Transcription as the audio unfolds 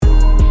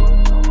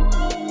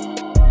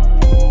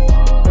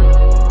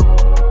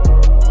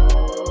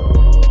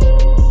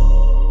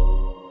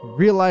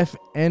Real Life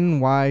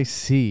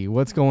NYC.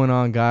 What's going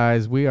on,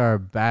 guys? We are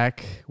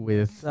back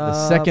with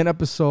the second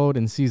episode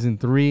in season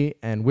 3,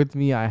 and with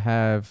me I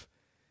have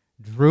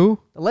Drew,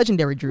 the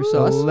legendary Drew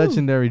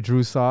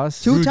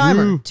Sauce,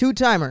 two-timer,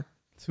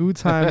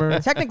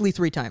 technically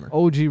 3-timer,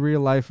 OG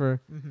real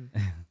lifer,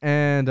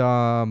 and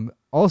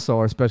also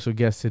our special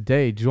guest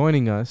today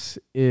joining us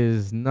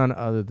is none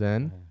other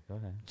than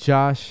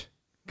Josh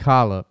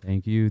Colop.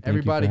 Thank you.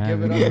 Everybody, you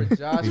give it up for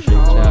Josh Appreciate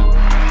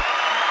Colop.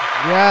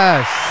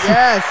 Yes.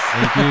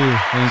 Thank you.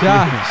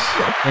 Josh.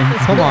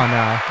 Come on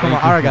now. Come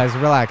on. All right, guys.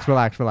 Relax. All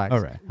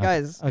right.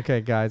 guys.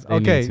 Okay, guys. They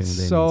Okay, need to.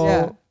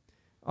 so,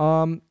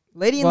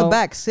 Lady in the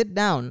back, sit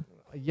down.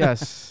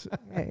 yes,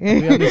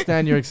 we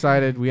understand you're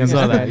excited. We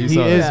saw understand that. he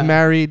is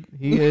married.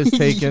 He is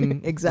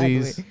taken. Exactly.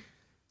 Please.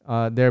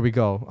 There we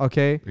go.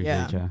 Okay.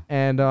 Appreciate ya.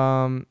 And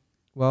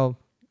well,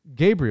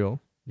 Gabriel,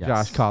 Yes.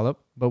 Josh Colop,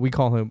 but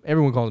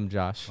everyone calls him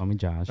Josh. Call me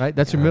Josh. Right?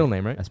 That's your middle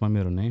name, right? That's my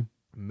middle name.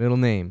 Middle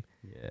name.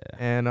 Yeah.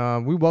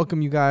 And we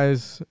welcome you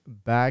guys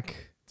back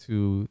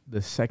to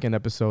the second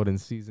episode in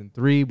season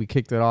 3. We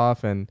kicked it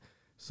off, and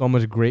so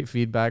much great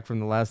feedback from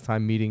the last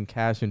time meeting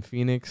Cash and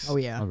Phoenix. Oh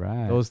yeah. All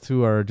right. Those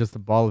two are just a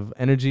ball of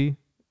energy,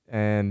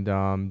 and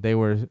they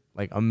were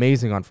like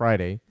amazing on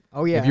Friday.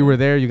 Oh yeah. If you were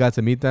there, you got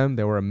to meet them.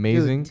 They were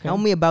amazing. Dude, tell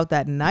me about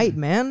that night,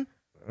 man.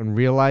 In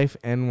Real Life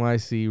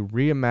NYC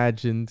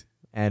reimagined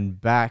and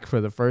back for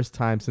the first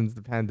time since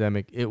the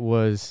pandemic. It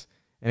was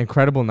an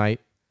incredible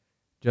night,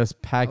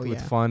 just packed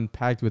with fun,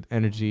 packed with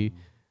energy,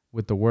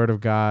 with the Word of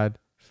God,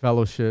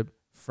 fellowship,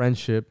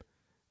 friendship.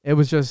 It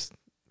was just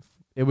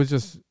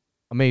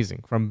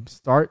amazing from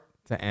start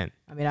to end.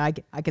 I mean, I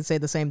could say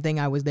the same thing.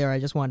 I was there. I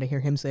just wanted to hear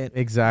him say it.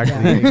 Exactly.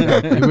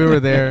 Exactly. We were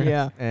there.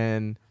 Yeah.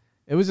 And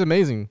it was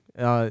amazing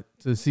to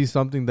see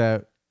something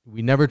that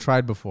we never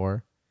tried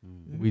before.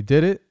 We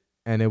did it,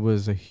 and it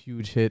was a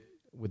huge hit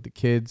with the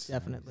kids.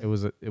 Definitely.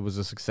 It was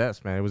a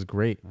success, man. It was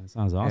great. That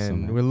sounds awesome.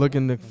 And man.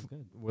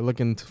 we're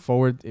looking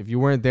forward. If you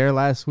weren't there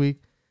last week,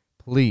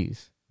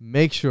 please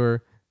make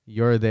sure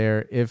you're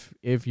there. If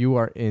you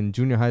are in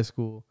junior high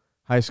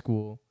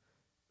school,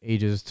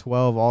 ages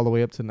 12 all the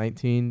way up to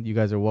 19, you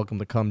guys are welcome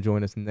to come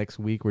join us next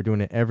week. We're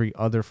doing it every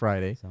other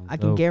Friday. Sounds I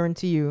can dope.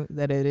 guarantee you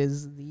that it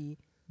is the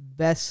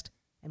best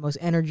and most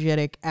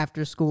energetic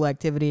after school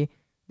activity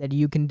that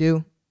you can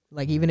do.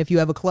 Like, even if you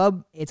have a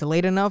club, it's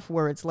late enough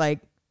where it's like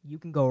you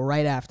can go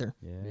right after.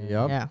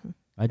 Yeah. Yep. Yeah.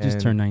 I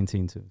just turned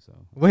 19 too, so.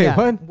 Wait, Yeah.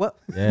 what?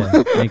 Yeah.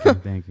 Thank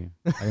you.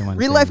 I didn't want to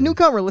Real say life anything.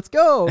 newcomer. Let's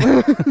go.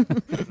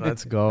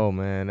 Let's go,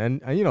 man.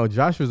 And you know,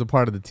 Josh was a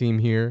part of the team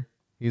here.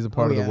 He's a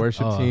part of the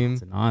worship team.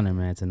 It's an honor,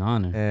 man. It's an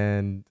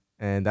honor.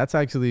 And that's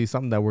actually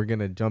something that we're going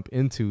to jump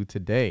into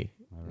today.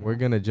 All We're right.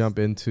 going to jump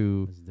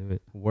into Let's do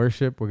it.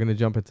 worship. We're going to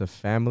jump into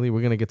family.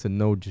 We're going to get to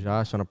know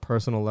Josh on a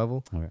personal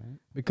level, All right.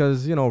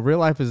 because, you know, real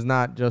life is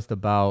not just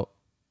about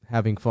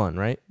having fun,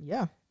 right?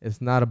 Yeah. It's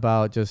not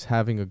about just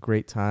having a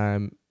great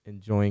time,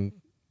 enjoying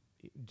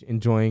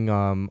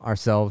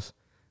ourselves,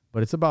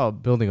 but it's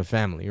about building a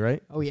family,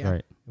 right? Oh yeah. That's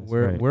right. That's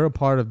We're right. we're a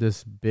part of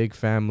this big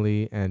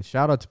family, and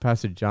shout out to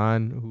Pastor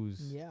John, who's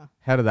Yeah.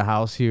 head of the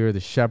house here, the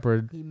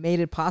shepherd He made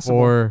it possible.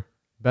 for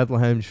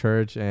Bethlehem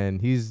Church, and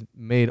he's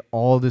made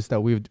all this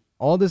that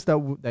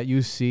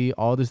you see,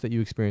 all this that you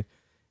experience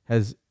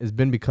has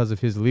been because of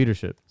his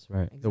leadership. That's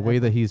right. The way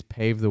that he's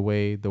paved the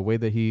way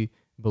that he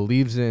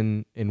believes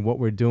in what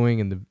we're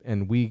doing,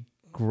 and we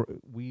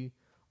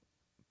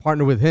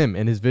partner with him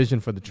and his vision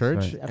for the church,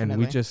 right. and we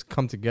Definitely. just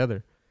come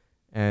together,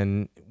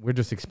 and we're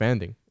just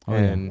expanding. Oh,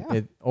 and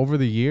yeah. over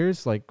the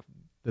years, like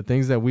the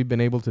things that we've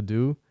been able to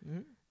do,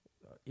 Mhm.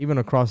 even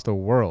across the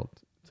world,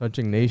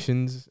 touching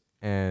nations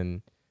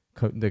and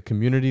the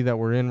community that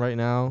we're in right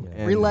now. Yeah.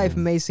 And Real life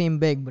may seem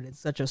big, but it's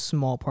such a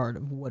small part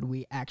of what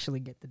we actually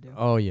get to do.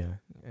 Oh yeah,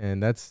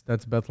 and that's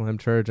Bethlehem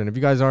Church. And if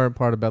you guys aren't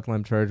part of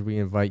Bethlehem Church, we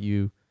invite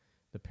you,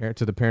 the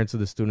parents of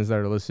the students that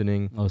are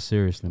listening. Oh,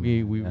 seriously.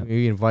 We man.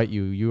 we invite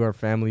you. You are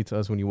family to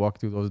us when you walk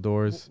through those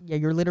doors. Yeah,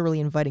 you're literally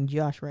inviting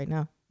Josh right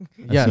now.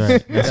 Yes,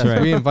 right. That's yes,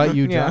 right. we invite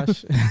you, Yeah.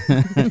 Josh.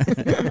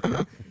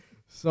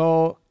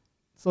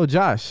 So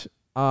Josh,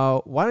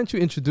 why don't you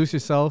introduce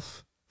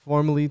yourself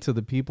formally to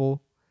the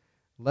people?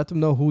 Let them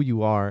know who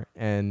you are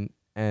and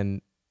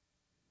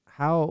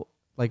how.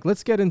 Like,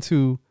 let's get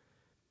into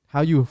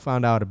how you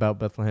found out about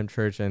Bethlehem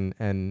Church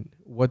and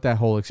what that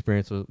whole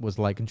experience was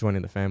like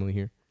joining the family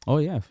here. Oh,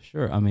 yeah, for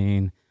sure. I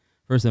mean,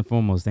 first and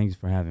foremost, thanks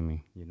for having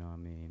me. You know, I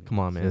mean, Come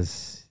on, man.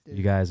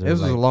 You guys are This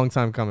was like, a long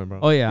time coming, bro.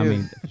 oh yeah, I Dude.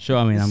 mean, sure.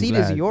 I mean, The I'm seat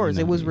glad, is yours.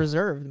 you know, It was yeah.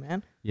 reserved,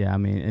 man. Yeah, I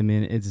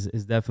mean, it's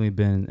definitely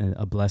been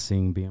a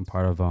blessing being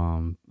part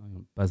of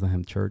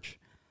Bethlehem Church.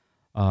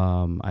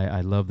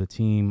 I love the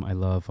team. I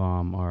love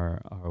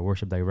our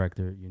worship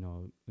director. You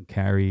know,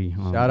 Carrie.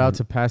 Shout out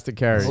to Pastor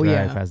Carrie. That's Oh, right,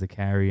 yeah. Pastor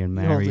Carrie and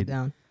He holds it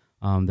married.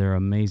 down. They're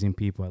amazing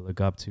people I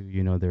look up to.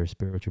 You know, they're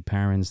spiritual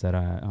parents that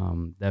I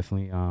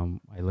definitely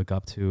I look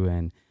up to,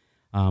 and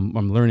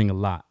I'm learning a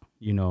lot.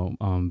 You know,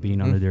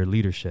 being under their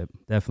leadership,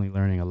 definitely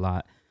learning a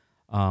lot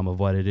of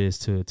what it is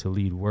to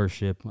lead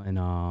worship,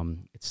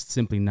 and it's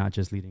simply not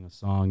just leading a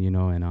song. You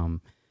know,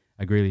 and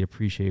I greatly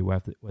appreciate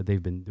what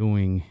they've been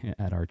doing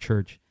at our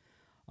church.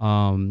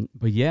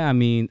 But yeah, I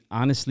mean,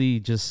 honestly,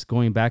 just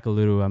going back a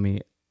little, I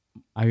mean,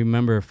 I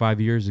remember 5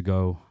 years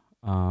ago,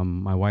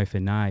 my wife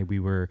and I, we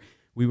were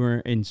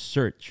in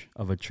search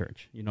of a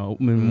church, you know,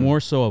 more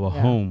so of a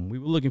home. We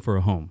were looking for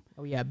a home.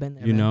 Oh yeah, I've been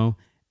there. You know,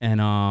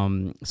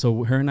 and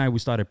so her and I, we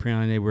started praying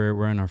on it.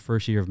 We're in our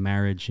first year of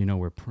marriage. You know,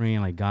 we're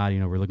praying like, God, you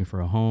know, we're looking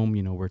for a home.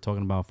 You know, we're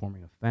talking about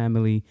forming a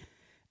family,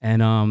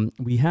 and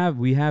we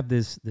have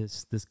this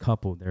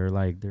couple. They're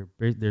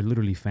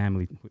literally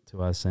family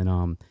to us,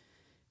 and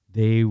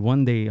they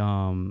one day,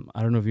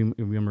 I don't know if you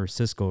remember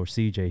Cisco or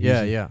CJ.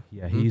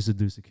 He used to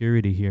do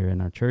security here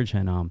in our church,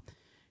 and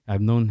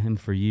I've known him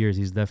for years.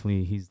 He's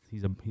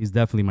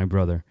definitely my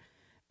brother,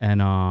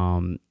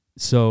 and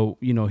so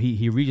you know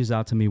he reaches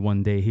out to me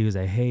one day. He was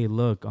like, "Hey,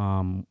 look,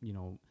 you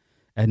know,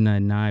 Edna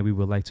and I, we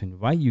would like to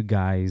invite you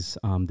guys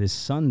this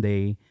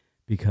Sunday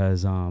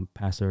because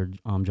Pastor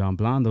John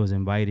Blondo is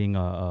inviting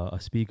a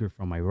speaker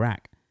from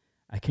Iraq.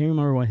 I can't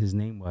remember what his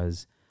name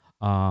was."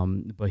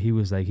 But he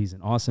was like, he's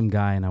an awesome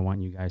guy, and I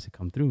want you guys to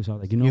come through. So I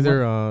was like, you know,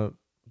 either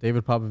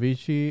David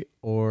Popovici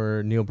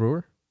or Neil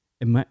Brewer.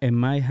 It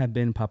might have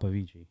been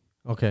Popovici.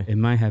 Okay, it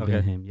might have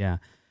been him. Yeah.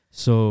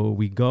 So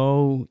we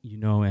go, you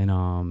know, and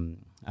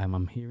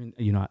I'm hearing,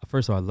 you know,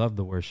 first of all, I love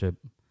the worship.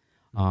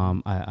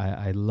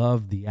 I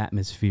love the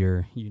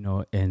atmosphere, you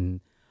know, and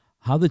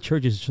how the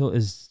church is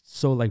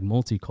so like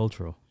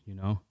multicultural, you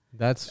know.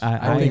 That's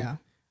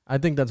I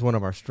think that's one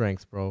of our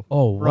strengths, bro.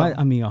 Oh, bro. What?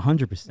 I mean,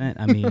 100%.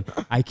 I mean,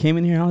 I came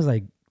in here and I was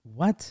like,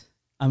 what?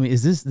 I mean,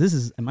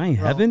 am I in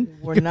heaven?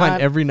 You can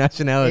find every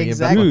nationality.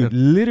 Exactly. Dude,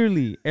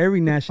 literally every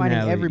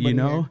nationality, you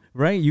know, here.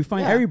 right? You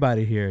find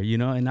everybody here, you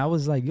know, and I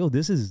was like, yo,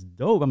 this is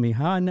dope. I mean,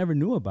 how I never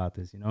knew about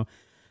this, you know?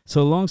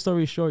 So long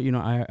story short, you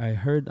know, I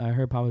heard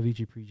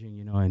Popovici preaching,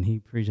 you know, and he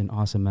preached an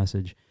awesome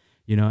message,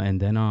 you know, and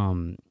then,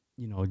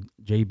 you know,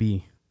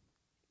 JB,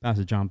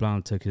 Pastor John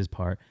Blount took his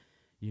part.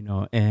 You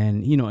know,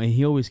 and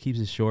he always keeps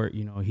it short.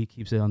 You know, he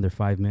keeps it under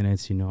 5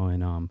 minutes. You know,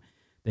 and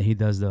then he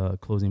does the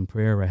closing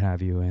prayer, what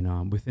have you.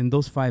 And within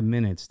those 5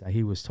 minutes that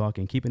he was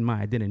talking, keep in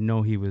mind, I didn't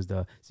know he was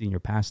the senior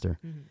pastor.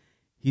 Mm-hmm.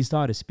 He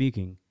started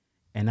speaking,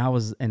 and I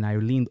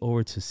leaned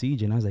over to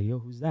CJ, and I was like, "Yo,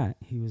 who's that?"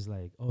 He was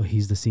like, "Oh,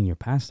 he's the senior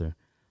pastor."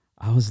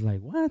 I was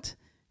like, "What?"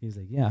 He was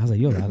like, "Yeah." I was like,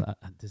 "Yo,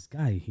 this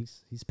guy, he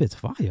spits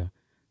fire.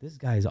 This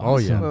guy is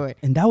awesome." Wait.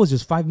 And that was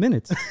just 5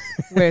 minutes.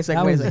 Wait a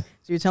second. So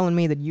you're telling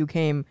me that you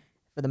came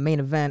for the main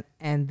event,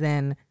 and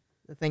then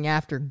the thing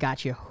after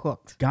got you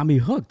hooked. Got me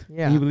hooked.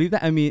 Yeah. Can you believe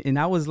that? I mean, and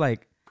I was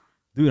like,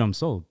 dude, I'm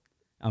sold.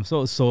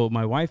 So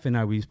my wife and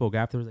I, we spoke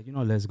afterwards, like, you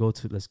know, let's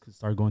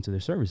start going to their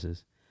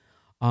services.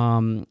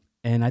 And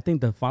I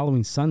think the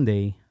following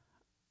Sunday,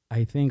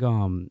 I think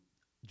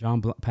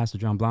Pastor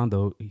John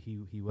Blondo,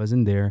 he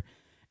wasn't there.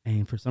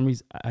 And for some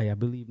reason, I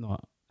believe,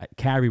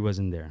 Carrie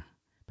wasn't there.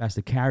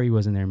 Pastor Carrie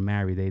wasn't there,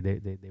 Mary.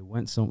 They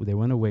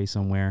went away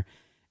somewhere,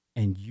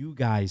 and you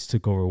guys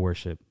took over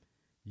worship.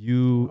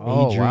 You,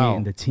 Adrian,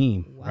 and the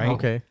team, right?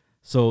 Okay.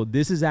 So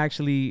this is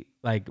actually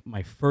like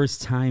my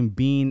first time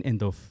being in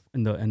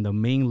the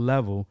main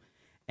level,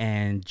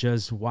 and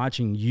just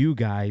watching you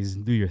guys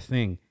do your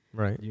thing,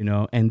 right? You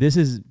know, and this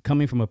is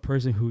coming from a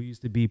person who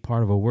used to be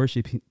part of a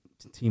worship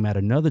team at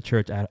another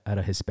church, at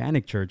a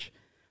Hispanic church.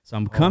 So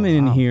I'm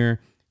coming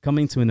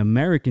to an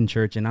American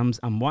church, and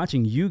I'm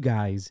watching you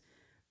guys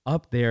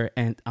up there,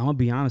 and I'm gonna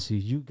be honest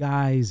with you, you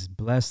guys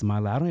blessed my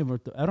life.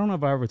 I don't know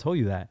if I ever told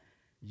you that.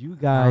 You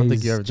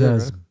guys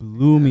just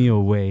blew me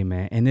away,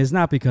 man. And it's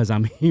not because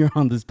I'm here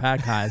on this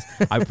podcast,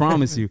 I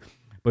promise you.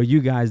 But you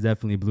guys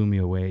definitely blew me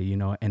away, you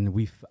know.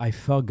 And I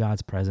felt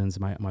God's presence.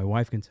 My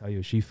wife can tell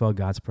you, she felt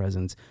God's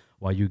presence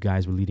while you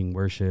guys were leading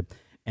worship.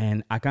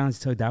 And I can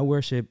honestly tell you, that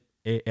worship,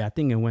 I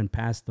think it went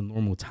past the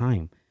normal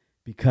time,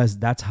 because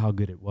that's how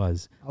good it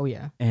was. Oh,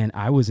 yeah. And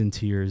I was in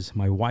tears.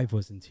 My wife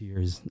was in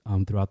tears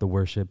throughout the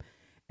worship.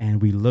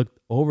 And we looked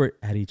over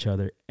at each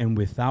other, and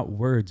without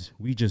words,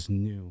 we just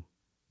knew.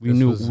 We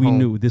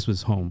knew this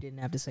was home. We didn't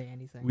have to say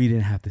anything. We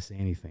didn't have to say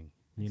anything,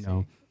 you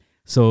know.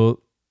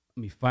 So, I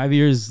mean, 5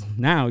 years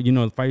now, you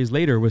know, 5 years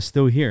later, we're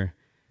still here.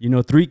 You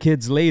know, 3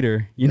 kids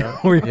later, you know,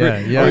 we're here.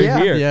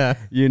 Yeah.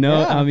 You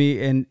know, I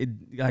mean,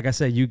 and like I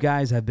said, you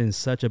guys have been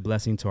such a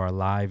blessing to our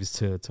lives,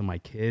 to my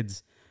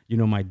kids. You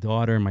know, my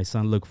daughter and my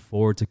son look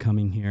forward to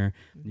coming here,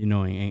 you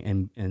know,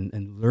 and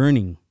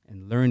learning,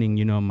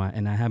 you know,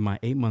 and I have my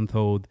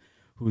 8-month-old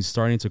who's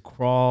starting to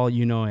crawl,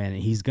 you know, and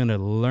he's going to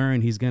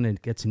learn. He's going to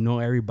get to know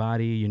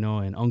everybody, you know,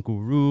 and Uncle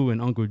Rue and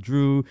Uncle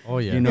Drew. Oh,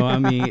 yeah. You know, I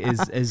mean,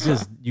 it's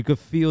just, you could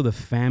feel the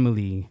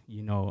family,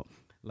 you know,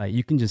 like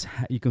you can just,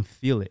 you can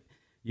feel it,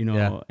 you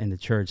know, in the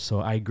church.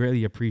 So I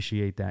greatly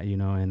appreciate that, you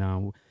know,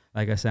 and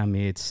like I said, I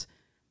mean,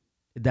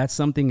 that's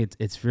something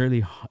it's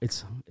really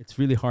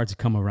hard to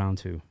come around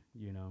to,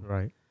 you know.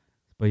 Right.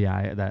 But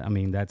yeah,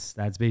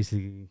 that's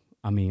basically,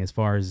 I mean, as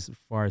far as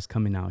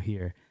coming out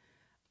here,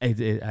 I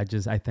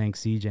thank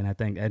CJ,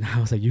 and I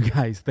was like, you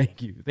guys,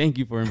 thank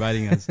you for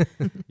inviting us,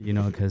 you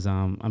know, because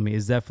I mean,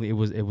 it's definitely,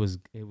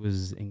 it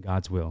was in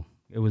God's will.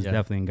 It was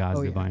definitely in God's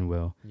divine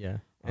will. Yeah.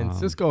 And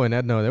Cisco and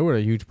Edno, they were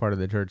a huge part of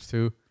the church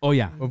too. Oh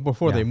yeah.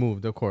 Before they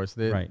moved, of course.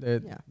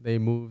 They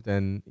moved,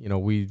 and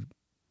we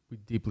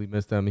deeply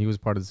missed them. He was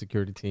part of the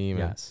security team.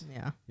 Yes.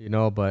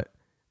 And,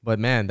 but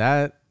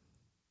man,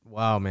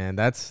 wow, man,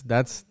 that's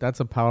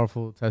a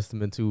powerful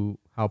testament to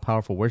how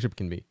powerful worship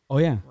can be. Oh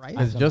yeah. Right.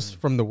 Because just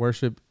from the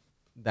worship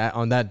that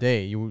on that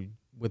day,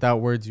 without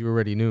words, you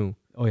already knew.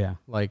 Oh yeah.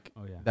 Like,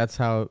 oh yeah. that's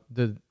how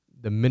the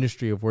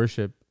ministry of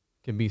worship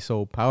can be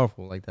so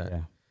powerful like that.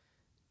 Yeah.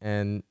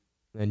 And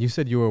you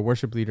said you were a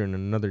worship leader in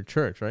another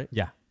church, right?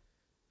 Yeah.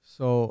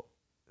 So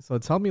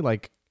tell me,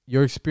 like,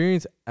 your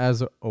experience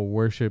as a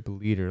worship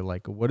leader.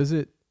 Like, what does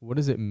it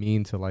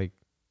mean to like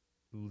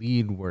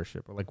lead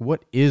worship, or like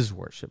what is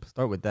worship?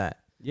 Start with that.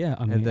 Yeah,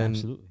 I mean, and then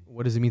absolutely.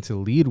 What does it mean to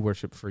lead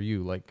worship for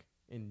you, like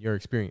in your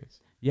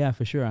experience? Yeah,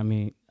 for sure. I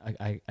mean,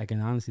 I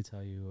can honestly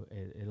tell you,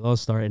 it all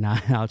started, and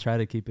I'll try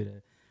to keep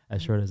it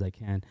as short as I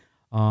can.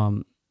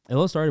 It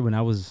all started when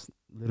I was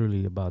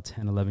literally about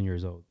 10, 11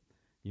 years old.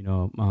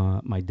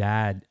 My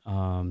dad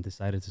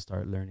decided to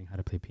start learning how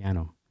to play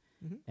piano,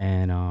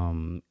 and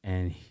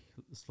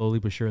slowly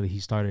but surely he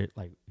started,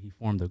 like, he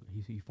formed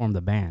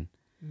a band,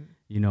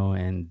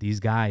 and these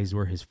guys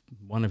were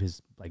one of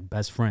his like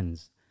best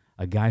friends.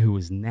 A guy who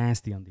was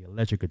nasty on the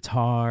electric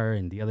guitar,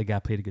 and the other guy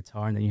played the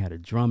guitar, and then you had a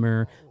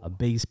drummer, a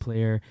bass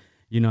player,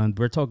 and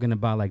we're talking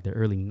about like the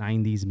early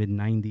 90s, mid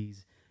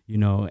 90s,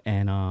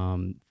 and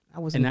I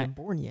wasn't even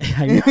born yet.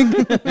 I know.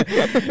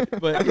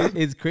 But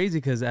it's crazy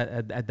because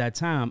at that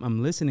time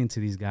I'm listening to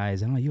these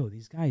guys and I'm like, yo,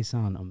 these guys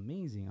sound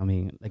amazing. I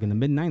mean, like in the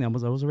mid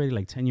 90s, I was already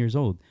like 10 years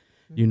old,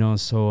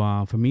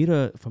 so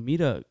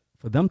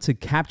for them to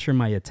capture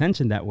my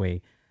attention that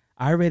way,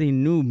 I already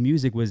knew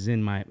music was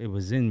in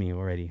me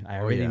already. I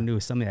already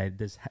knew something that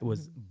this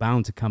was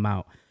bound to come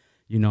out,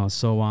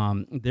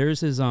 So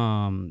there's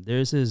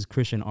this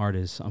Christian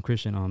artist,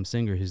 Christian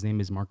singer. His name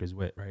is Marcus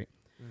Witt, right?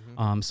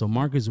 So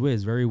Marcus Witt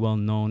is very well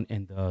known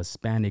in the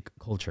Hispanic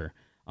culture,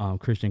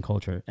 Christian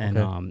culture,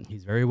 and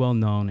he's very well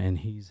known, and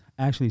he's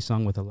actually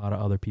sung with a lot of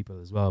other people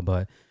as well.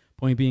 But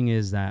point being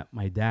is that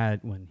my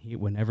dad,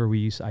 whenever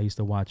I used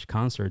to watch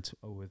concerts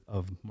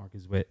of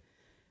Marcus Witt,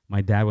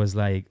 my dad was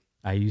like,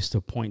 I used to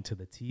point to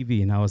the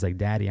TV and I was like,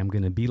 Daddy, I'm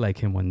going to be like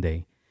him one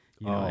day,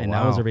 and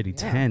I was already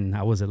 10.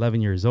 I was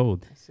 11 years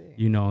old,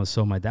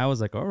 so my dad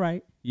was like, all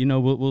right,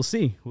 we'll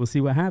see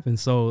what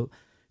happens. So,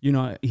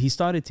 he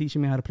started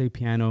teaching me how to play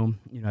piano.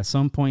 At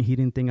some point he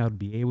didn't think I would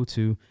be able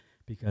to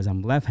because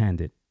I'm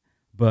left-handed.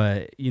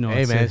 But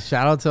hey man,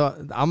 shout out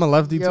to I'm a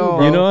lefty too,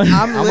 bro.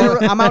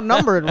 I'm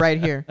outnumbered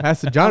right here.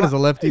 Pastor John is a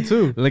lefty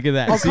too. Look at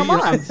that. Oh, come on.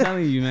 I'm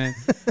telling you, man.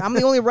 I'm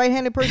the only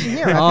right-handed person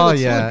here. I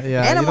feel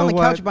And I'm on the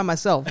couch by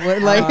myself. You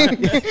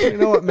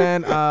know what,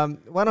 man?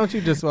 Why don't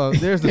you just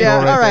there's the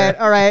door right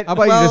all right. How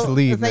about you just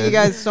leave? Thank you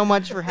guys so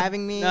much for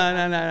having me. No.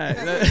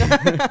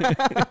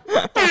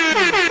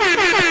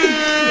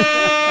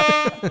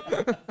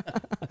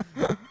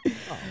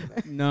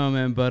 No,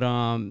 man, but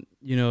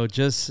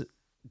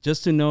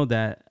just to know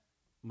that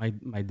my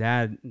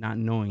dad, not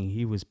knowing,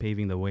 he was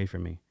paving the way for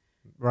me.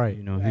 Right.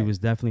 He was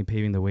definitely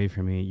paving the way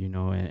for me,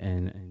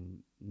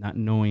 and not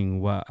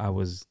knowing what I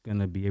was going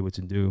to be able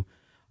to do.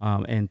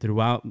 And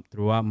throughout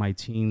my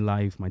teen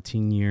life, my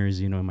teen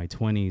years, in my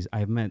 20s,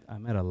 I met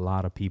a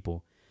lot of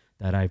people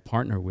that I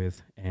partnered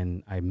with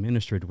and I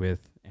ministered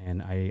with,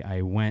 and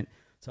I went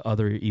to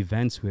other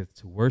events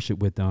to worship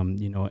with them,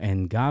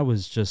 and God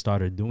was just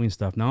started doing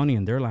stuff, not only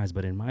in their lives,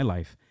 but in my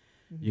life.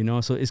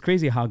 So it's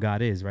crazy how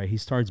God is, right? He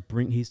starts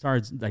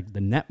like the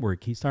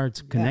network. He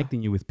starts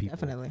connecting you with people,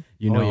 definitely.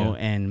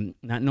 And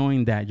not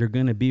knowing that you're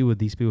going to be with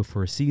these people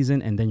for a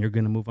season, and then you're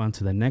going to move on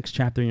to the next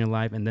chapter in your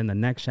life, and then the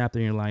next chapter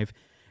in your life.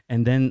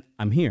 And then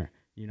I'm here,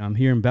 I'm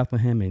here in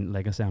Bethlehem. And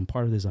like I said, I'm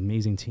part of this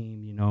amazing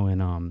team,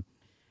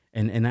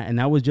 and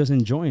I was just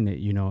enjoying it,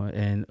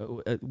 and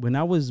when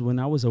I was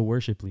a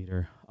worship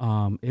leader,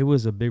 it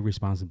was a big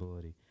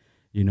responsibility.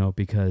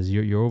 Because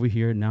you're over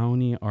here, not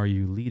only are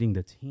you leading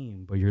the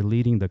team, but you're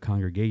leading the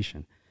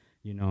congregation,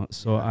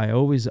 So I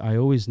always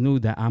knew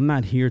that I'm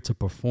not here to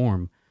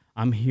perform.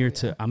 I'm here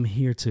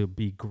to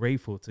be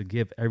grateful, to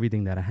give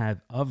everything that I have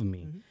of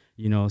me,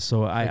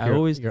 So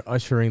you're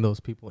ushering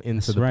those people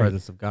into the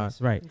presence of God.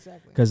 That's right.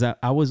 Exactly. Because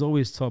I was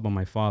always taught by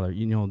my father,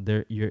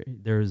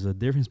 there's a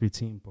difference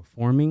between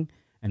performing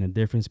and a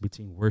difference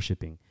between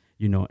worshiping,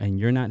 and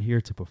you're not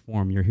here to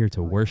perform, you're here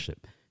to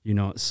worship.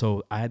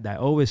 So that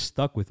always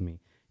stuck with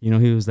me. He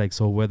was like,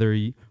 so whether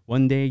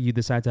one day you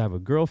decide to have a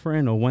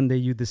girlfriend or one day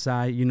you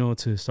decide,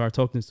 to start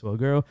talking to a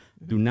girl,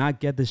 do not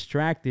get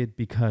distracted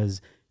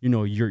because,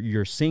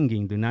 you're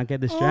singing. Do not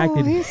get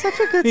distracted. Oh, he's such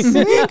a good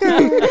singer.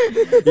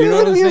 He's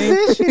a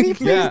musician. He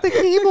plays the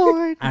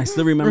keyboard. I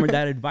still remember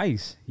that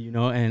advice,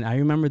 and I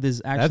remember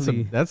this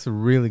actually. That's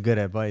really good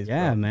advice.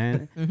 Yeah, bro.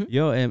 man.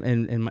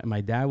 And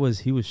my dad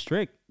was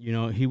strict.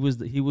 He was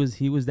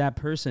that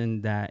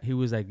person that he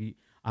was like,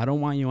 I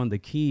don't want you on the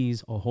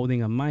keys or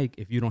holding a mic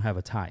if you don't have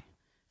a tie.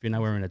 If you're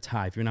not wearing a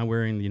tie, if you're not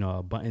wearing,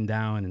 a button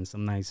down and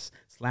some nice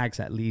slacks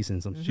at least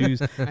and some shoes.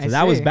 So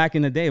that was back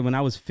in the day when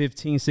I was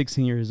 15,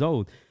 16 years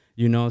old,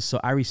 you know. So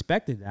I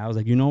respected that. I was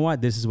like, you know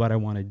what, this is what I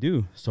want to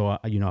do. So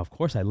you know, of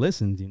course I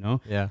listened, you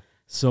know. Yeah.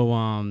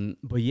 So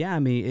but yeah, I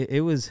mean,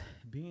 it was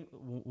being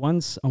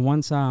once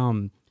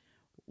I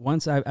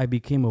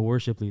became a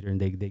worship leader, and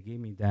they gave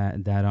me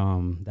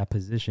that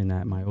position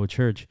at my old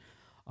church.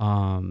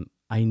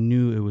 I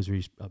knew it was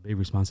a big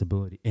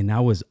responsibility, and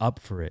I was up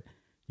for it.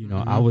 You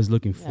know, I was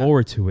looking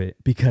forward to it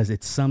because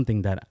it's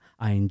something that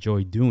I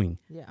enjoy doing.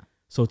 Yeah.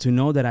 So to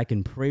know that I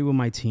can pray with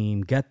my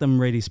team, get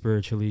them ready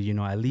spiritually, you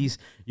know, at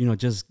least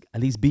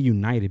be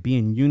united, be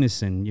in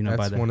unison, you know.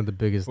 That's one of the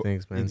biggest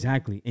things, man.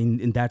 Exactly.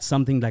 And that's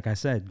something, like I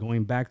said,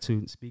 going back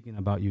to speaking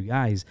about you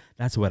guys,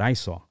 that's what I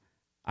saw.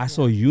 I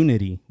saw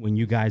unity when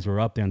you guys were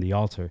up there on the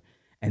altar.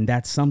 And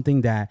that's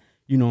something that,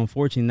 you know,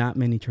 unfortunately not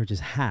many churches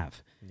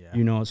have. Yeah.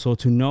 You know, so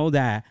to know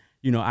that,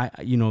 you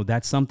know,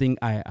 that's something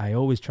I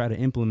always try to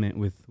implement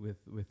with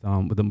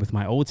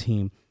my old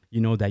team, you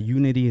know, that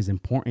unity is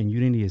important,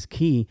 unity is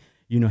key.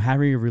 You know,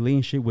 having a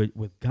relationship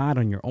with God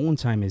on your own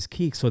time is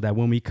key, so that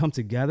when we come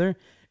together,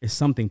 it's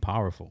something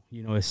powerful.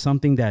 You know, it's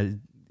something that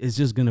is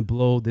just going to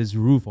blow this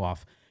roof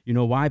off. You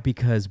know why?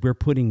 Because we're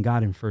putting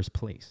God in first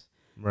place.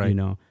 Right. You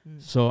know,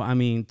 so I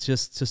mean,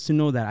 just to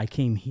know that I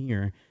came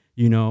here,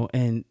 you know,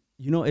 and,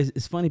 you know,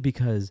 it's funny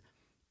because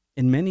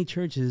in many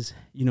churches,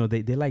 you know,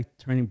 they like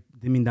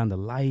dimming down the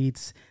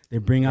lights. They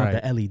bring out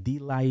the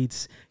LED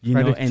lights,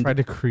 and try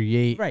to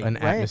create an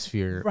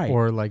atmosphere,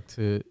 or like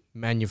to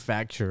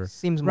manufacture.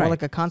 Seems more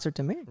like a concert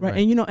to me. Right.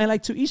 And, you know, and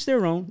like to each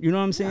their own, you know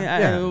what I'm saying?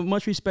 I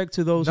much respect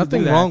to those.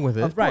 Nothing wrong with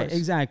it. Right.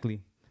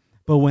 Exactly.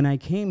 But when I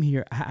came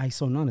here, I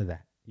saw none of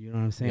that. You know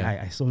what I'm saying?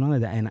 I saw none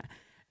of that.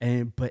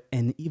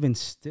 And even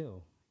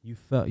still, you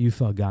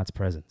felt God's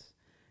presence,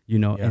 you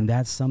know, and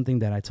that's something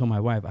that I told my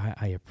wife,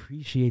 I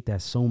appreciate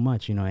that so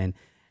much, you know, and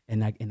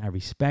I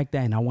respect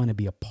that, and I want to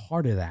be a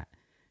part of that,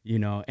 you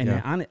know. And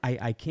then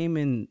I came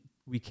in,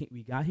 we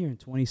got here in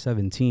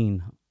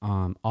 2017,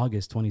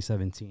 August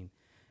 2017,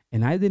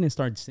 and I didn't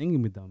start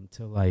singing with them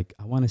till, like,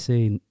 I want to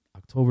say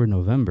October,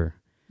 November,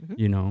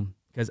 you know,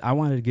 because I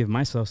wanted to give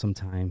myself some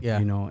time,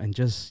 you know, and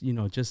just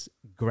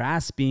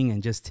grasping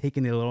and just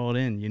taking it all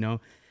in, you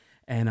know.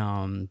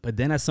 And but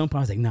then at some point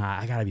I was like, nah,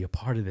 I gotta be a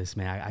part of this,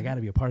 man. I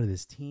gotta be a part of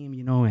this team,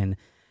 you know. And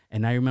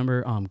I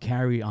remember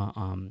Carrie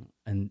and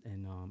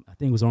I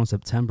think it was around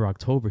September,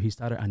 October, he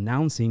started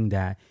announcing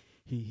that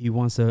he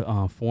wants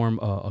to form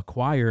a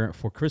choir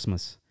for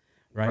Christmas,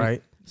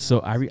 right?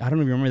 So I don't even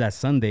remember that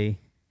Sunday.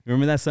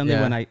 Remember that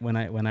Sunday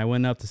when I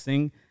went up to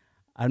sing?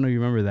 I don't know if you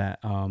remember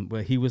that.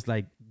 But he was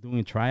like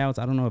doing tryouts.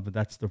 I don't know if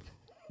that's the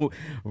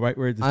right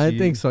word to I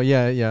think so.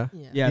 Yeah.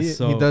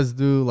 So he does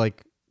do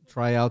like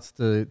tryouts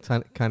to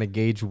kind of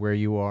gauge where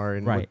you are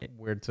and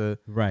where to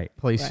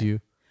place you.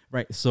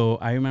 Right. So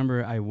I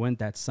remember I went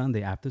that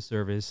Sunday after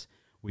service.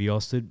 We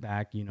all stood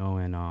back, you know,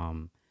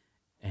 and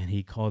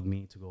he called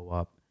me to go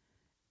up.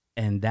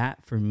 And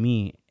that for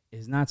me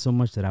is not so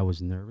much that I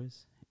was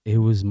nervous. It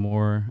was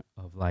more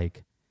of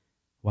like,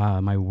 wow,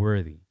 am I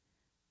worthy?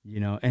 You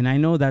know, and I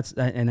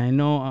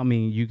know I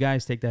mean, you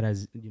guys take that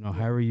as, you know,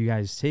 however you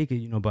guys take it,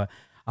 you know, but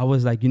I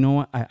was like, you know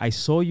what? I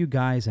saw you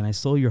guys, and I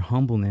saw your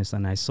humbleness,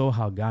 and I saw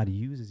how God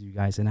uses you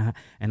guys, and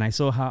I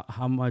saw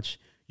how much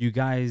you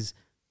guys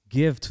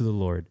give to the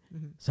Lord.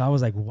 So I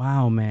was like,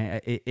 wow,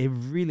 man, it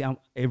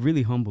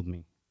really humbled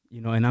me, you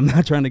know. And I'm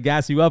not trying to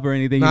gas you up or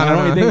anything. I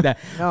don't think that,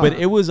 but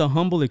it was a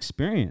humble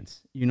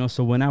experience, you know.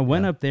 So when I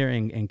went up there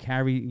and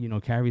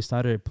Carrie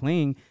started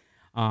playing,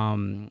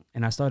 and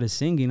I started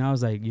singing, I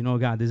was like, you know,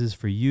 God, this is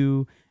for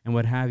you, and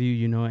what have you,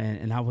 you know.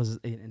 And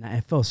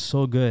I felt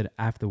so good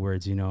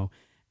afterwards, you know.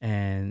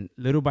 And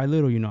little by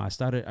little, you know, I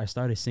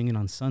started singing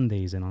on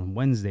Sundays and on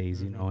Wednesdays,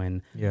 you know,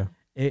 and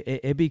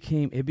it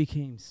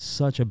became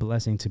such a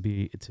blessing to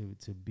be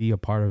a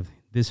part of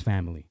this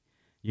family,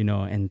 you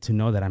know, and to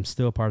know that I'm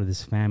still a part of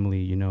this family,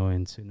 you know,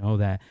 and to know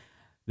that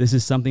this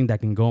is something that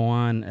can go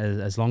on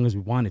as long as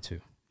we want it to,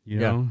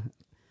 you know.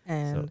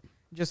 And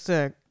just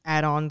to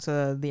add on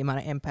to the amount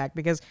of impact,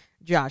 because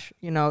Josh,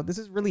 you know, this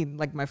is really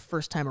like my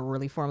first time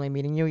really formally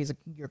meeting you.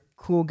 You're a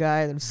cool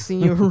guy. I've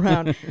seen you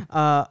around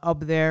up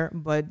there.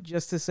 But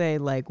just to say,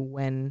 like,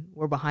 when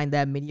we're behind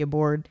that media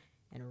board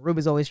and Rube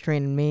is always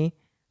training me,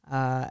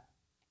 and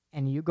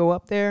you go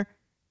up there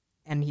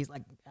and he's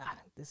like,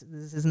 this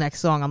is his next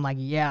song. I'm like,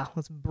 yeah,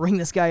 let's bring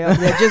this guy up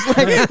there. Just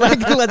like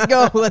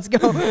let's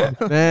go.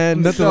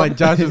 Man, nothing like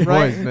Josh's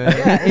voice, man.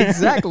 Yeah,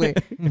 exactly.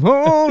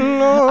 Oh,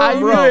 Lord, I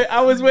knew it.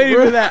 I was waiting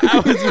for that.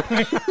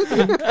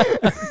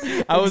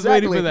 I was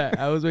waiting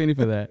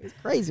for that. It's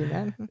crazy,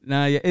 man.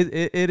 Nah, yeah,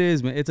 it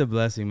is, man. It's a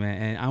blessing,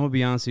 man. And I'm gonna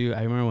be honest with you.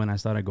 I remember when I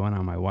started going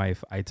on my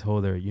wife, I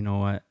told her, you know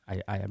what?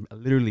 I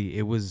literally,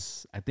 it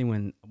was, I think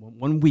when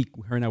 1 week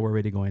her and I were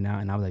already going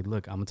out, and I was like,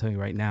 look, I'm gonna tell you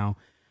right now,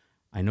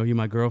 I know you're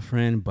my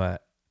girlfriend,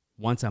 but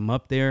once I'm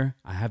up there,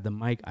 I have the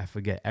mic, I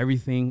forget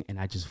everything, and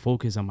I just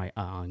focus on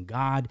on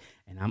God,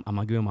 and I'm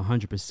gonna give him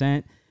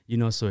 100%. You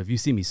know, so if you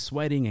see me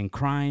sweating and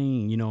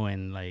crying, you know,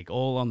 and like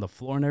all on the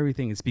floor and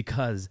everything, it's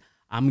because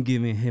I'm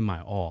giving him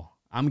my all.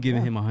 I'm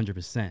giving him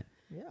 100%.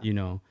 You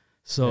know,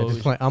 So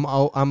just play,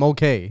 I'm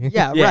okay.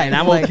 Yeah, yeah, right. and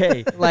I'm like,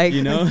 okay. Like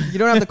you know, you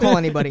don't have to call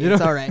anybody. You It's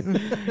don't- all right.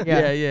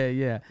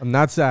 yeah. I'm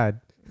not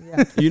sad.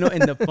 Yeah. You know,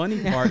 and the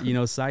funny part, you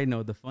know, side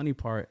note, the funny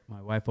part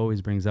my wife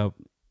always brings up,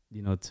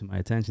 you know, to my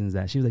attention is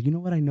that she was like, you know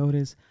what I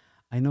noticed?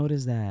 I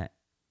noticed that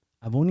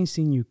I've only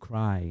seen you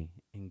cry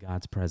in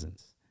God's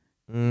presence.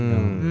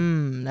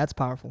 That's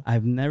powerful.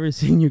 I've never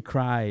seen you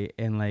cry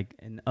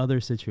in other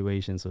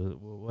situations or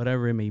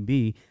whatever it may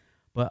be,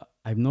 but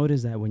I've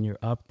noticed that when you're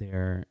up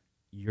there,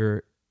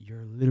 you're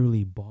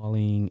literally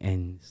bawling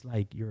and it's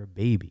like you're a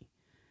baby.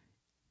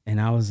 And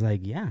I was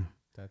like, yeah,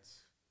 That's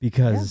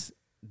because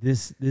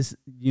this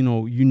you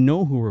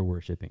know who we're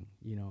worshiping.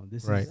 You know,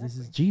 this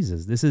is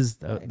Jesus. This is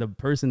the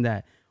person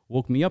that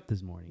woke me up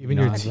this morning. even you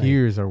know, your I was like,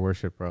 tears are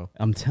worship, bro.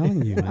 I'm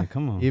telling you, man,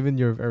 come on. Even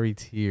your very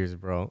tears,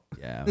 bro.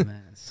 Yeah,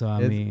 man. So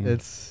I mean,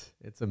 it's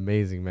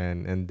amazing,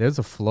 man. And there's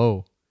a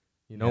flow,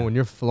 you know, Yeah. when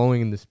you're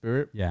flowing in the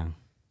spirit, yeah,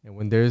 and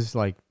when there's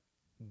like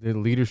the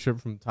leadership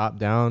from top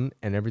down,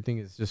 and everything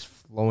is just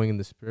flowing in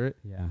the spirit.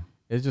 yeah,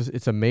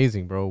 It's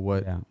amazing, bro.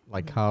 What yeah,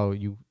 like how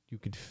you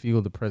could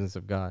feel the presence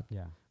of God,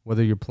 yeah.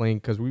 whether you're playing,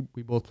 because we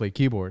both play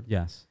keyboard.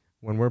 Yes,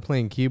 When we're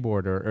playing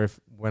keyboard, or if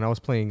when I was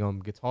playing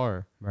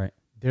guitar, right.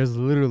 there's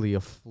literally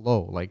a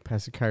flow. Like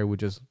Pastor Kyrie would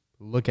just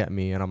look at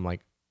me, and I'm like,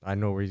 I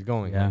know where he's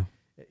going. Yeah,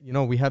 Like, you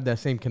know, we have that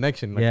same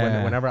connection. Like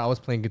Yeah. whenever I was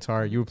playing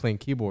guitar, you were playing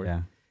keyboard.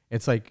 yeah.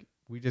 It's like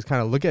we just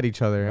kind of look at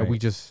each other, and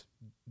Right.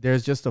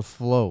 there's just a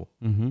flow,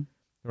 Mm-hmm.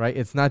 right?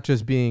 It's not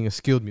just being a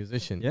skilled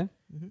musician. Yeah,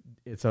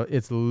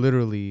 It's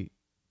literally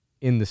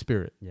in the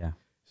spirit. yeah,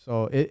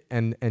 So it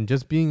and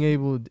just being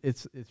able,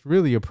 it's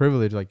really a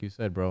privilege, like you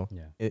said, bro.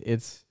 yeah.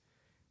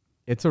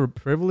 It's a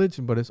privilege,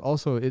 but it's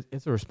also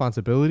it's a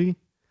responsibility,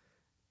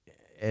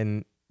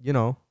 and you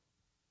know,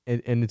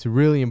 and it's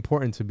really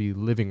important to be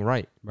living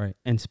right. Right.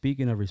 And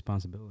speaking of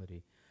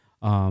responsibility,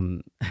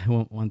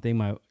 one thing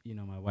my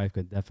wife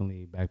could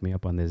definitely back me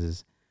up on this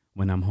is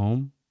when I'm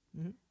home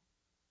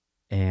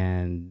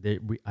and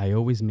I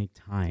always make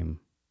time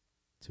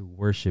to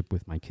worship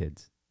with my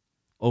kids.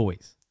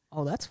 Always.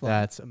 Oh, that's fun.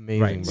 That's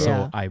amazing, Right. bro.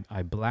 So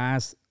I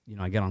blast,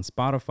 I get on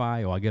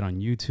Spotify or I get on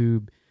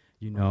YouTube,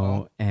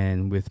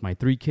 and with my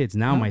 3 kids,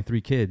 my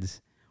 3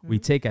 kids, we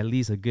take at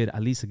least a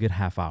good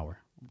half hour.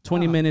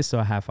 20 minutes to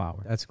a half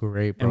hour. That's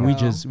great, bro. And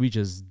we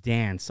just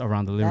dance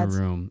around the living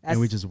room and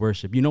we just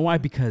worship. You know why?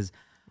 Because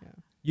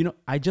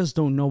I just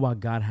don't know what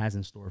God has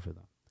in store for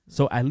them.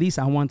 So at least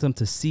I want them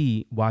to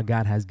see what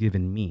God has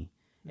given me.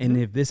 And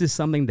if this is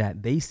something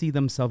that they see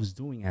themselves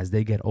doing as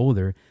they get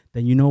older,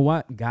 then you know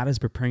what? God is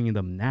preparing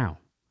them now,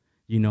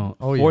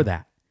 for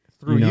that.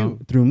 Through you.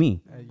 Through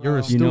me. You're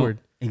a You know, steward.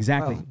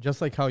 exactly.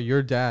 Just like how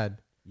your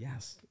dad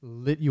Yes.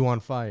 lit you on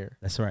fire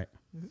That's right.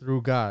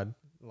 through God,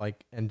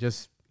 like, and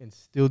just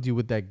instilled you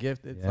with that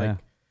gift. It's Yeah. like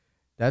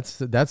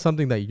that's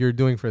something that you're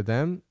doing for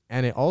them,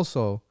 and it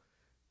also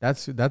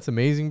that's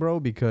amazing, bro,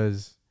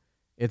 because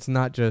it's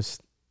not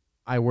just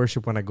I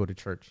worship when I go to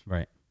church.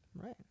 Right.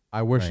 Right.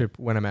 I worship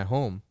when I'm at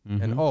home.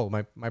 And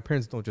Mhm. my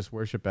parents don't just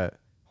worship at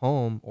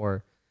home,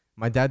 or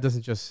my dad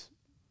doesn't just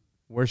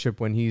worship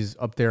when he's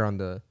up there on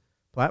the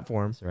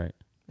platform. That's right.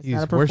 It's He's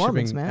not a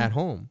performance, worshiping man. at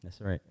home. That's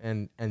right.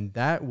 And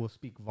that will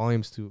speak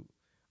volumes to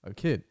a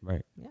kid,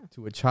 Right.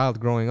 to a child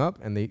growing up,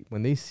 and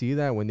when they see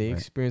that, when they Right.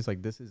 experience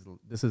like this is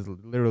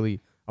literally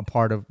a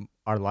part of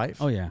our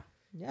life. Oh yeah.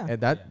 Yeah. And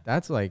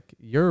that's like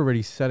you're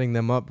already setting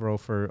them up, bro,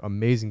 for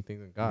amazing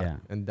things in God. Yeah.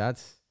 And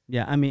that's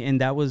Yeah, I mean,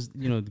 and that was,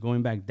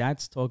 going back,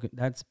 that's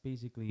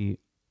basically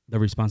the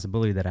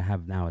responsibility that I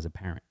have now as a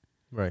parent.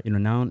 right.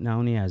 Now not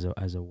only as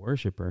a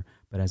worshiper,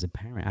 but as a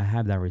parent, I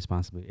have that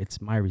responsibility. It's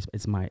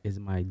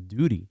my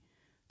duty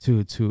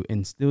to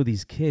instill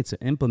these kids,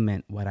 to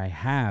implement what I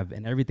have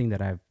and everything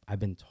that I've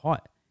been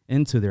taught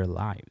into their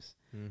lives.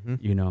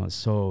 Mm-hmm.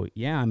 So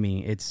yeah, I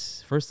mean,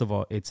 it's, first of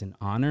all, it's an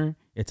honor,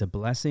 it's a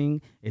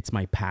blessing, it's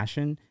my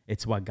passion,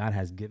 it's what God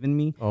has given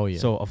me. Oh yeah.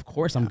 So of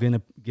course I'm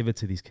gonna give it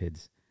to these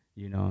kids.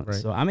 Right.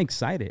 So I'm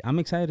excited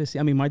to see.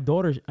 I mean, my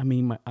daughter,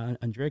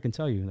 Andrea can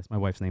tell you, that's my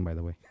wife's name, by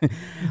the way.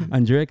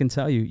 Andrea can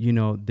tell you,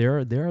 there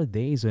are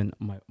days when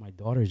my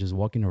daughter is just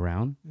walking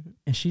around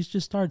and she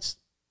just starts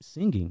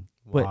singing,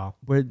 Wow.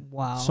 but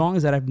Wow.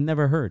 songs that I've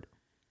never heard.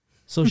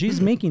 So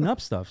she's making up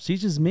stuff.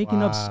 She's just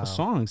making up Wow.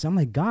 songs. I'm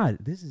like, God,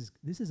 this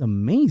is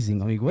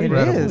amazing. I mean, what It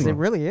are you is. doing? It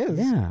really is.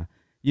 Yeah.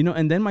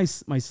 And then my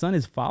son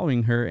is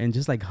following her and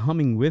just like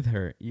humming with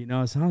her,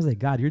 So I was like,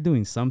 God, you're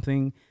doing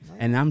something,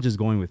 and I'm just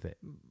going with it,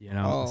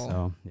 Oh.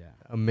 So yeah.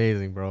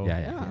 Amazing, bro.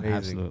 Yeah. Amazing.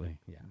 Absolutely.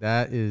 Yeah.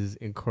 That is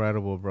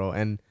incredible, bro.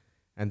 And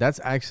that's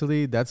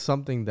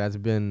something that's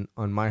been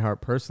on my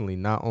heart personally,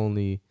 not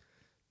only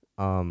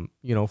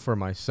for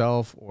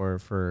myself or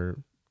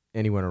for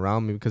anyone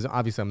around me, because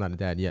obviously I'm not a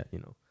dad yet,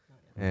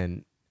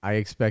 And I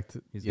expect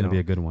He's going to be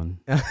a good one.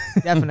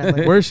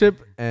 Definitely. worship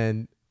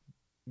and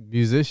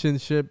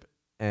musicianship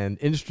and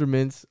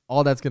instruments,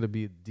 all that's going to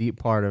be a deep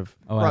part of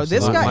Oh, Bro, this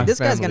absolutely. guy, My this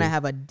guy's family. gonna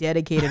have a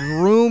dedicated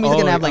room. He's Oh,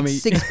 gonna have I like mean-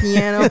 6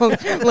 pianos.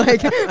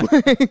 like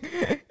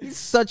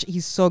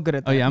he's so good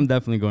at that. Oh yeah, I'm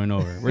definitely going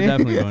over. We're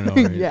definitely going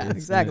over. Yeah, It's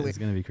exactly. It's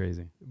gonna be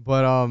crazy.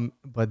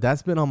 But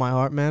that's been on my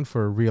heart, man,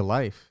 for real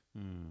life.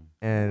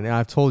 And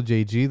I've told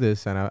JG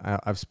this, and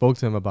I've spoke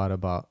to him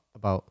about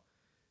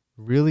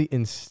really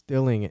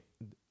instilling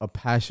a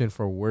passion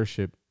for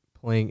worship,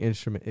 playing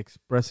instrument,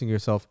 expressing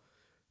yourself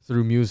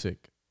through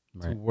music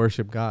to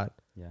worship God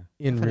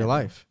in real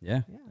life.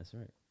 Yeah, that's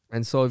right.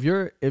 And so if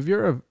you're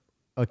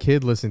a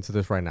kid listening to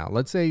this right now,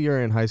 let's say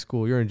you're in high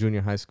school, you're in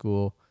junior high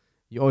school,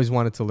 you always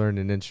wanted to learn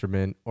an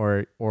instrument,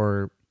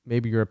 or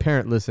maybe you're a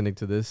parent listening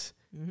to this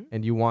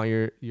and you want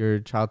your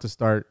child to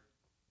start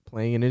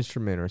playing an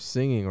instrument or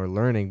singing or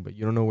learning, but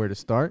you don't know where to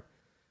start,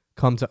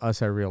 come to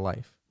us at Real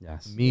Life.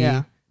 Yes.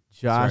 Me,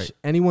 Josh,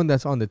 anyone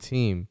that's on the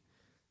team.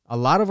 A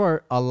lot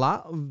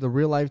of the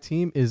Real Life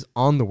team is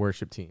on the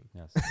worship team.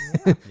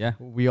 Yes. Yeah.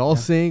 We all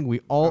sing, we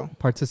all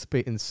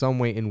participate in some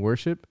way in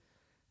worship.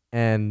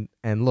 And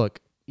look,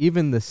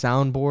 even the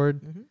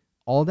soundboard,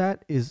 all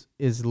that is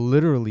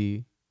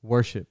literally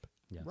worship.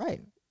 Yes.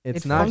 Right.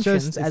 It's It not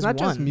functions just as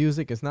one.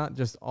 music. It's not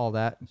just all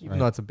that, even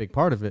though it's a big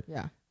part of it.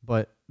 Yeah.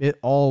 But it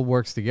all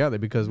works together,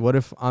 because what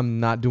if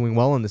I'm not doing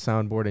well on the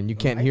soundboard and you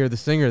can't hear the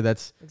singer?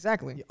 That's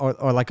Exactly. or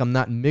like I'm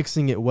not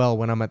mixing it well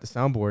when I'm at the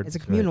soundboard. It's a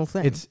communal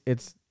thing.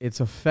 It's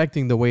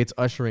affecting the way it's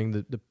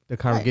ushering the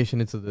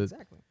congregation into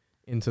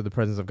the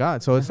presence of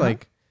God. So it's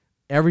like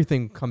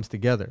everything comes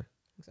together.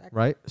 Exactly.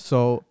 Right?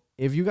 So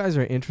if you guys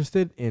are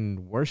interested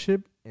in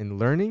worship and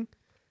learning,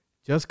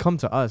 just come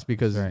to us,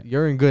 because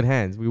you're in good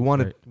hands. We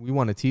want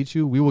to teach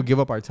you. We will give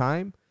up our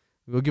time,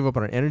 we will give up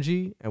our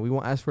energy, and we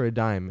won't ask for a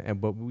dime.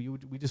 But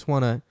we just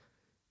want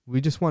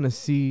to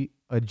see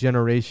a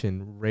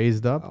generation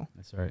raised up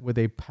with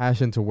a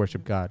passion to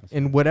worship God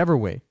in whatever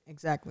way.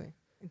 Exactly.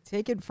 And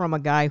take it from a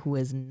guy who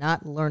has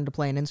not learned to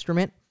play an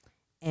instrument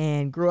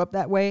and grew up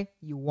that way.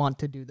 You want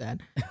to do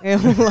that.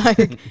 And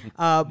like,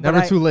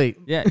 never too late.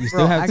 Yeah, you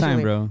still have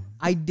time, bro.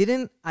 I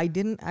didn't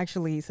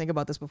actually think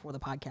about this before the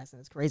podcast, and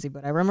it's crazy,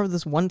 but I remember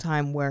this one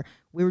time where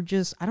we were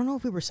just, I don't know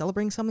if we were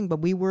celebrating something, but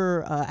we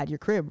were at your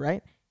crib,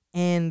 right?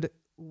 And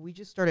we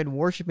just started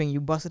worshiping. You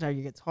busted out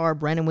your guitar.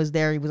 Brandon was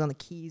there. He was on the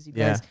keys, you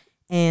guys.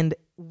 And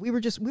we were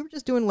just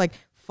doing like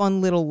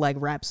fun little like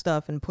rap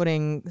stuff and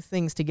putting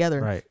things together.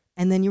 Right.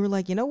 And then you were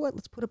like, you know what?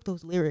 Let's put up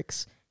those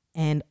lyrics.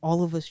 And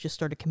all of us just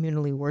started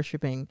communally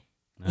worshiping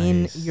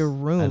in your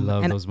room. I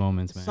love those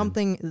moments, man.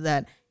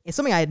 It's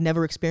something I had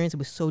never experienced. It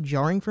was so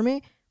jarring for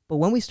me. But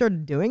when we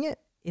started doing it,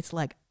 it's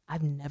like,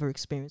 I've never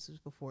experienced this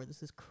before.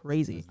 This is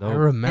crazy. I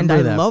remember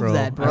and that, I love bro.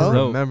 that, bro.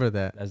 I remember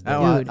that. That's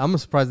dope. I'm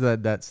surprised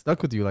that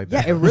stuck with you like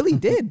that. Yeah, it really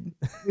did.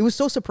 It was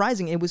so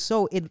surprising. It was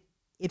so,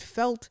 it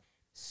felt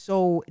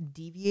so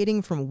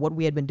deviating from what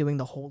we had been doing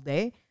the whole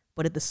day.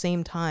 But at the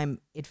same time,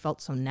 it felt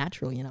so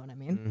natural. You know what I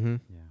mean? Mm-hmm.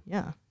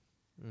 Yeah.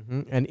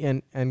 Mm-hmm.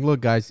 And look,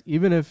 guys,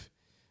 even if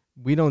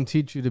we don't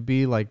teach you to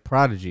be like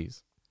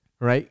prodigies,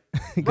 right?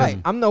 Because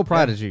I'm no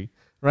prodigy,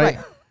 right?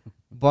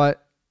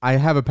 But I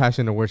have a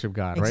passion to worship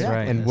God, right?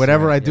 Exactly. And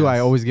whatever I do, I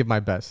always give my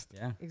best.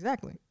 Yeah,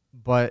 exactly.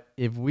 But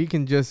if we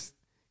can just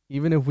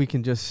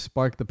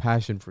spark the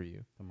passion for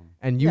you,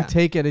 and you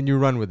take it and you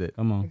run with it.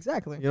 Come on.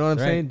 Exactly. You know what I'm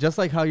saying? Just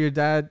like how your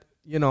dad,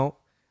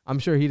 I'm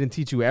sure he didn't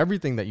teach you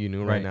everything that you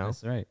knew right now.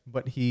 That's right.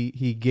 But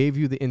he gave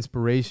you the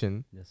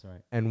inspiration. That's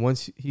right. And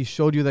once he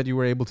showed you that you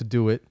were able to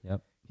do it,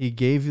 he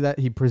gave you that,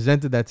 he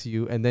presented that to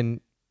you, and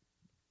then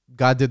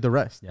God did the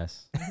rest.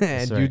 Yes.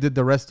 And you did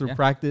the rest through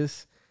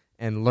practice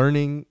and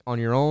learning on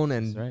your own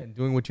and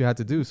doing what you had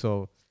to do.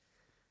 So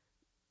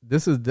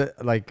this is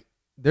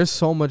there's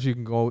so much you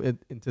can go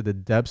into the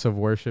depths of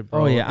worship,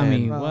 bro. Oh yeah, I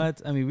mean,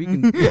 what? I mean, we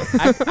can.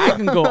 I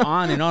can go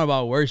on and on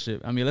about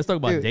worship. I mean, let's talk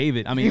about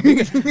David. I mean,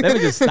 let me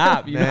just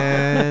stop,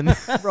 man.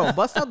 Bro,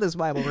 bust out this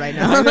Bible right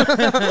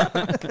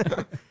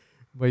now.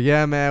 But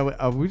yeah, man,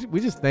 we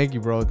just thank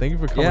you, bro. Thank you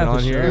for coming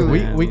on here.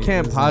 Sure, we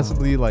can't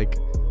possibly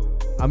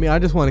I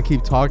just want to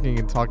keep talking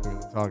and talking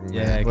and talking.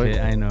 Yeah, man. But,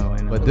 I know.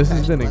 But this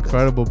has been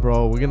incredible,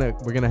 bro. We're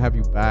gonna have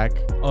you back.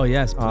 Oh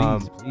yes,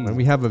 please. When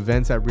we have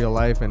events at Real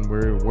Life and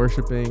we're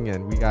worshiping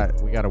and we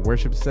got a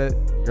worship set,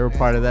 you're a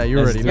part of that. You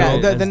already know.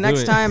 Yeah, the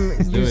next time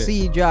you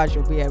see Josh,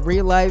 will be at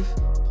Real Life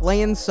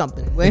playing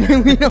something. we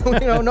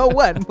don't know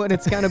what, but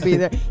it's gonna be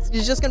there.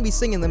 He's just gonna be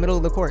singing in the middle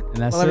of the court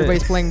while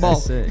everybody's playing ball.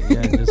 That's it.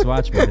 Yeah, just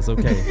watch me. It's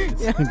okay.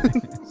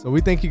 So we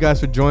thank you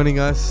guys for joining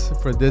us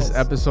for this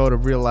episode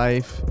of Real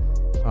Life.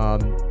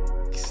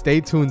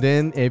 Stay tuned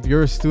in. If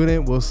you're a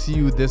student, we'll see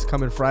you this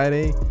coming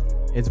Friday.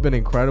 It's been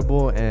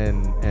incredible,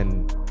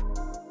 and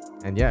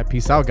yeah,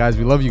 peace out, guys.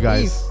 We love you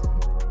guys.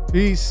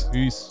 Peace.